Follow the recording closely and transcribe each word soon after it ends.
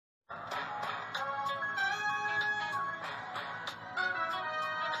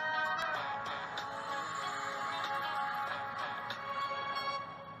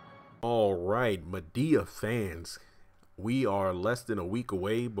All right, Madea fans, we are less than a week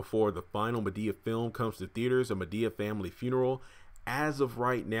away before the final Madea film comes to theaters, A Madea Family Funeral. As of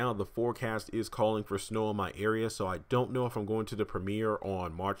right now, the forecast is calling for snow in my area, so I don't know if I'm going to the premiere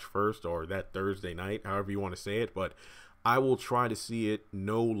on March 1st or that Thursday night, however you want to say it, but I will try to see it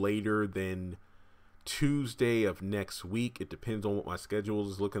no later than Tuesday of next week. It depends on what my schedule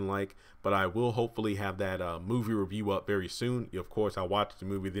is looking like, but I will hopefully have that movie review up very soon. Of course, I'll watch the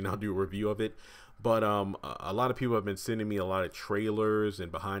movie, then I'll do a review of it. But a lot of people have been sending me a lot of trailers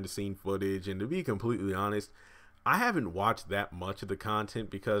and behind the scene footage, and to be completely honest, I haven't watched that much of the content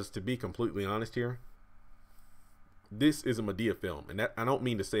because, to be completely honest here, this is a Madea film, and that, I don't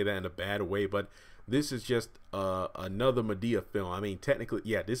mean to say that in a bad way, but this is just another Madea film. I mean, technically,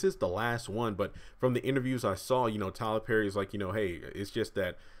 yeah, this is the last one, but from the interviews I saw, Tyler Perry's like, hey, it's just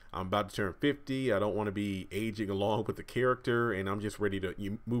that I'm about to turn 50. I don't want to be aging along with the character, and I'm just ready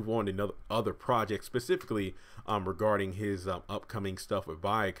to move on to other projects, specifically regarding his upcoming stuff with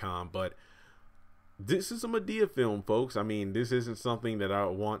Viacom. But this is a Madea film, folks. I mean, this isn't something that I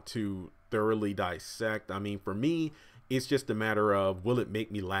want to thoroughly dissect. I mean, for me, it's just a matter of, will it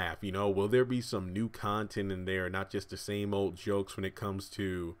make me laugh? Will there be some new content in there, not just the same old jokes when it comes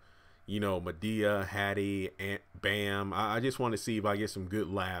to, Madea, Hattie, and Bam. I just want to see if I get some good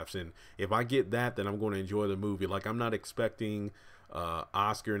laughs, and if I get that, then I'm going to enjoy the movie. Like, I'm not expecting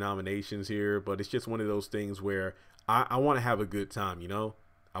Oscar nominations here, but it's just one of those things where I want to have a good time,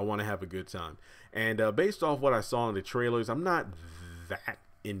 I want to have a good time. And based off what I saw in the trailers, I'm not that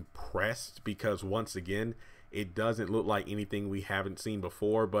impressed because, once again, it doesn't look like anything we haven't seen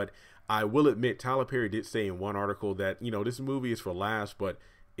before. But I will admit, Tyler Perry did say in one article that, this movie is for laughs, but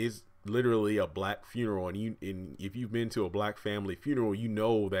it's literally a black funeral. And if you've been to a black family funeral, you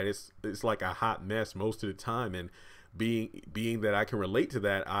know that it's like a hot mess most of the time. And being that I can relate to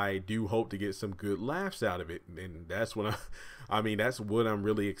that, I do hope to get some good laughs out of it. And that's what I mean, that's what I'm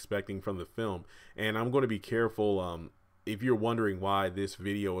really expecting from the film. And I'm going to be careful. If you're wondering why this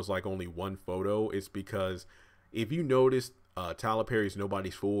video is like only one photo, it's because if you noticed, Tyler Perry's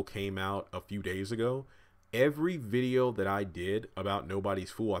Nobody's Fool came out a few days ago. Every video that I did about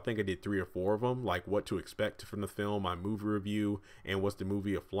Nobody's Fool, I think I did 3 or 4 of them, like what to expect from the film, my movie review, and was the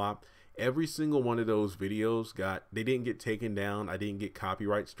movie a flop. Every single one of those videos they didn't get taken down. I didn't get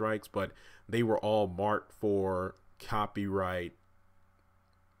copyright strikes, but they were all marked for copyright.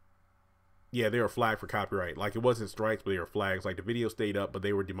 Yeah, they were flagged for copyright. Like, it wasn't strikes, but they were flags. Like, the video stayed up, but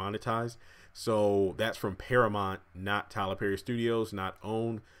they were demonetized. So that's from Paramount, not Tyler Perry Studios, not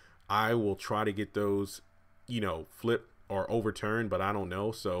owned. I will try to get those, flipped or overturned, but I don't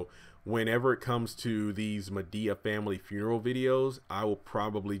know. So whenever it comes to these Madea family funeral videos, I will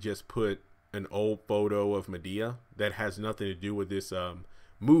probably just put an old photo of Madea that has nothing to do with this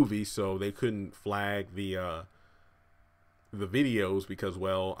movie, so they couldn't flag the videos because,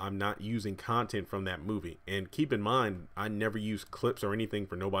 well, I'm not using content from that movie. And keep in mind, I never use clips or anything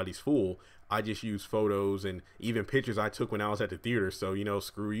for Nobody's Fool. I just use photos and even pictures I took when I was at the theater. So,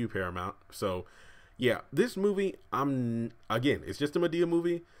 screw you, Paramount. So yeah, this movie, again, it's just a Madea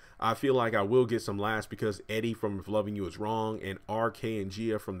movie. I feel like I will get some laughs because Eddie from If Loving You Is Wrong and RK and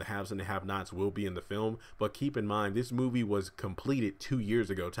Gia from The Haves and the Have-Nots will be in the film. But keep in mind, this movie was completed 2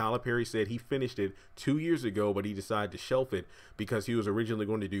 years ago. Tyler Perry said he finished it 2 years ago, but he decided to shelf it because he was originally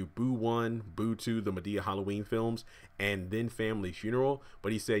going to do Boo 1, Boo 2, the Madea Halloween films, and then Family Funeral.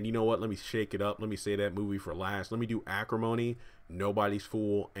 But he said, you know what, let me shake it up. Let me say that movie for last. Let me do Acrimony, Nobody's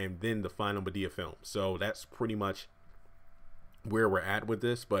Fool, and then the final Madea film. So that's pretty much where we're at with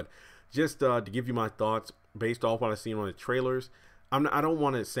this. But just to give you my thoughts based off what I've seen on the trailers, I don't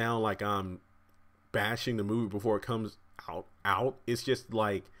want to sound like I'm bashing the movie before it comes out. It's just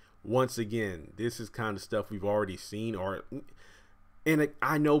like, once again, this is kind of stuff we've already seen, and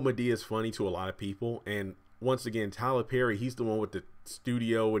I know Madea is funny to a lot of people, and once again, Tyler Perry, he's the one with the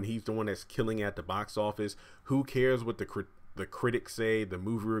studio, and he's the one that's killing at the box office. Who cares what the critics say, the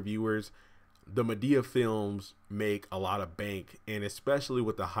movie reviewers? The Madea films make a lot of bank, and especially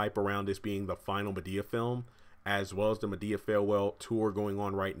with the hype around this being the final Madea film, as well as the Madea farewell tour going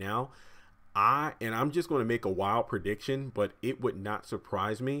on right now. I'm just going to make a wild prediction, but it would not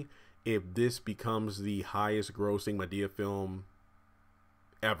surprise me if this becomes the highest grossing Madea film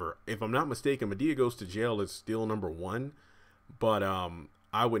ever. If I'm not mistaken, Madea Goes to Jail is still #1, but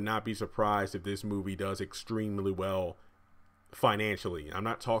I would not be surprised if this movie does extremely well financially. I'm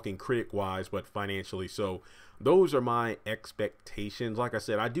not talking critic wise, but financially. So those are my expectations. Like I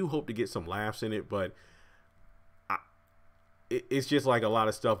said, I do hope to get some laughs in it, but it's just like a lot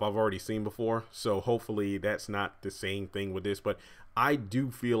of stuff I've already seen before. So hopefully that's not the same thing with this. But I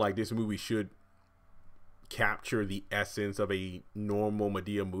do feel like this movie should capture the essence of a normal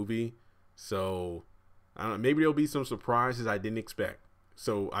Madea movie. So I don't know, maybe there'll be some surprises I didn't expect.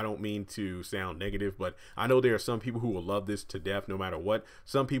 So I don't mean to sound negative, but I know there are some people who will love this to death no matter what.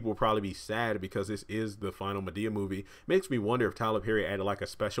 Some people will probably be sad because this is the final Madea movie. Makes me wonder if Tyler Perry added like a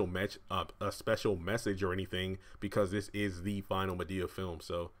special message or anything, because this is the final Madea film.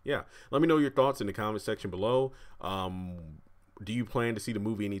 So yeah, let me know your thoughts in the comment section below. Do you plan to see the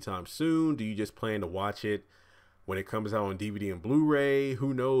movie anytime soon? Do you just plan to watch it when it comes out on DVD and Blu-ray?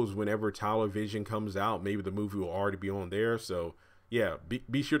 Who knows, whenever television comes out, maybe the movie will already be on there. So yeah,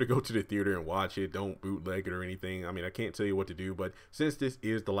 be sure to go to the theater and watch it. Don't bootleg it or anything. I mean, I can't tell you what to do, but since this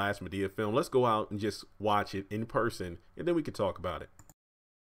is the last Madea film, let's go out and just watch it in person, and then we can talk about it.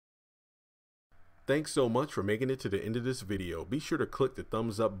 Thanks so much for making it to the end of this video. Be sure to click the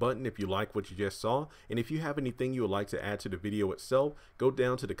thumbs up button if you like what you just saw, and if you have anything you would like to add to the video itself, go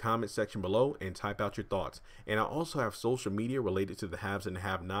down to the comment section below and type out your thoughts. And I also have social media related to the haves and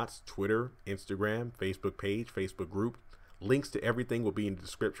have-nots: Twitter, Instagram, Facebook page, Facebook group. Links to everything will be in the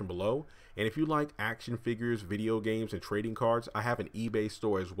description below. And if you like action figures, video games, and trading cards, I have an eBay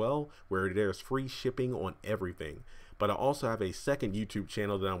store as well, where there's free shipping on everything. But I also have a second YouTube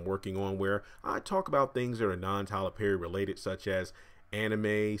channel that I'm working on, where I talk about things that are non-Tyler Perry related, such as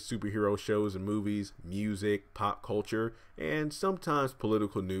anime, superhero shows and movies, music, pop culture, and sometimes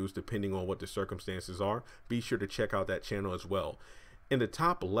political news, depending on what the circumstances are. Be sure to check out that channel as well. In the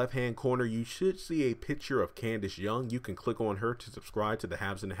top left hand corner, you should see a picture of Candace Young. You can click on her to subscribe to the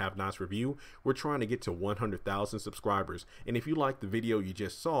Haves and the Have-Nots review. We're trying to get to 100,000 subscribers. And if you like the video you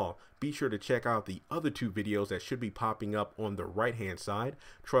just saw, be sure to check out the other two videos that should be popping up on the right hand side.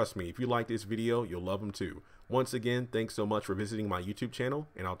 Trust me, if you like this video, you'll love them too. Once again, thanks so much for visiting my YouTube channel,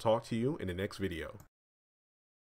 and I'll talk to you in the next video.